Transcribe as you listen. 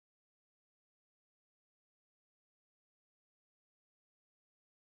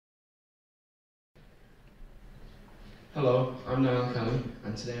Hello, I'm Niall Kelly,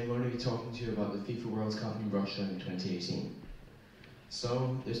 and today I'm going to be talking to you about the FIFA World Cup in Russia in 2018.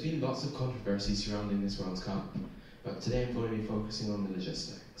 So, there's been lots of controversy surrounding this World Cup, but today I'm going to be focusing on the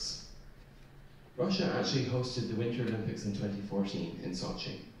logistics. Russia actually hosted the Winter Olympics in 2014 in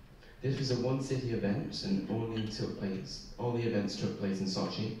Sochi. This was a one-city event, and all the events took place in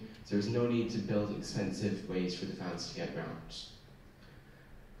Sochi, so there was no need to build expensive ways for the fans to get around.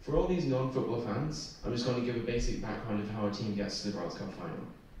 For all these non-football fans, I'm just going to give a basic background of how a team gets to the World Cup final.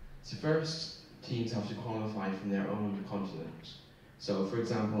 So first, teams have to qualify from their own continent. So for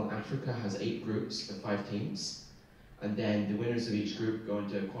example, Africa has 8 groups of 5 teams, and then the winners of each group go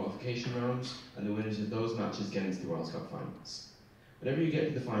into a qualification round, and the winners of those matches get into the World Cup finals. Whenever you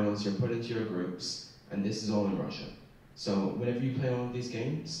get to the finals, you're put into your groups, and this is all in Russia. So whenever you play all of these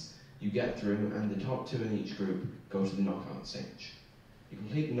games, you get through, and the top 2 in each group go to the knockout stage. You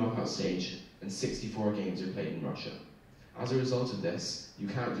complete the knockout stage, and 64 games are played in Russia. As a result of this, you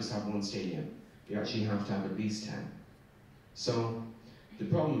can't just have one stadium. You actually have to have at least 10. So, the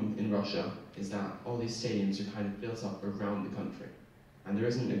problem in Russia is that all these stadiums are kind of built up around the country, and there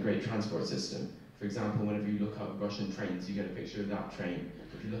isn't a great transport system. For example, whenever you look up Russian trains, you get a picture of that train.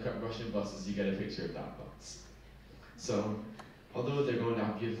 If you look up Russian buses, you get a picture of that bus. So, although they're going to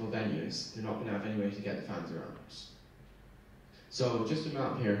have beautiful venues, they're not going to have any way to get the fans around. So just a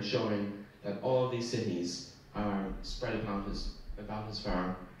map here showing that all of these cities are spread about as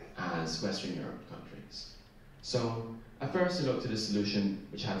far as Western Europe countries. So at first I looked at a solution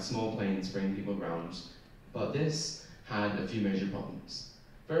which had small planes bringing people around, but this had a few major problems.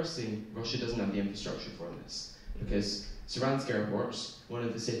 Firstly, Russia doesn't have the infrastructure for this, because Saransk Airport, one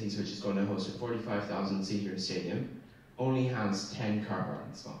of the cities which is going to host a 45,000 seater stadium, only has 10 car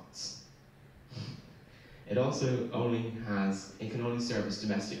parking spots. It can only service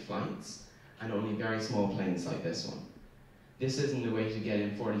domestic flights and only very small planes like this one. This isn't a way to get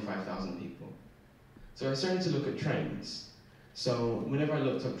in 45,000 people. So I started to look at trains. So whenever I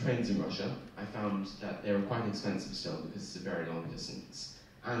looked up trains in Russia, I found that they were quite expensive still because it's a very long distance,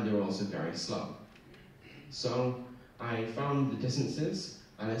 and they were also very slow. So I found the distances,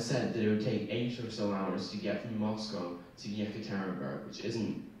 and I said that it would take 8 or so hours to get from Moscow to Yekaterinburg, which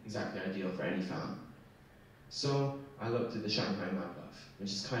isn't exactly ideal for any fan. So I looked at the Shanghai Maglev,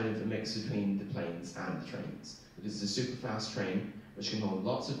 which is kind of a mix between the planes and the trains. Because it's a super fast train, which can hold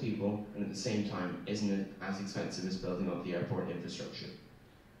lots of people, and at the same time isn't as expensive as building up the airport infrastructure.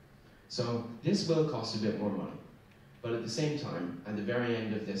 So this will cost a bit more money, but at the same time, at the very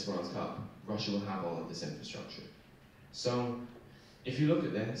end of this World Cup, Russia will have all of this infrastructure. So if you look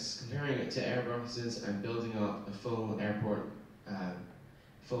at this, comparing it to Airbuses and building up a full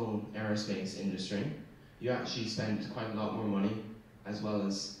full aerospace industry, you actually spend quite a lot more money, as well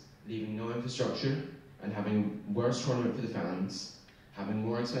as leaving no infrastructure and having worse tournament for the fans, having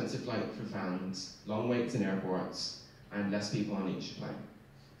more expensive flight for fans, long waits in airports, and less people on each plane.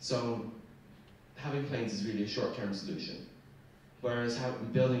 So having planes is really a short-term solution. Whereas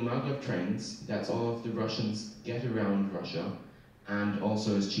building maglev trains, that's all of the Russians get around Russia, and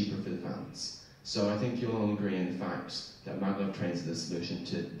also is cheaper for the fans. So I think you'll all agree in the fact that maglev trains are the solution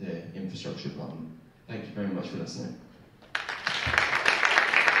to the infrastructure problem. Thank you very much for listening.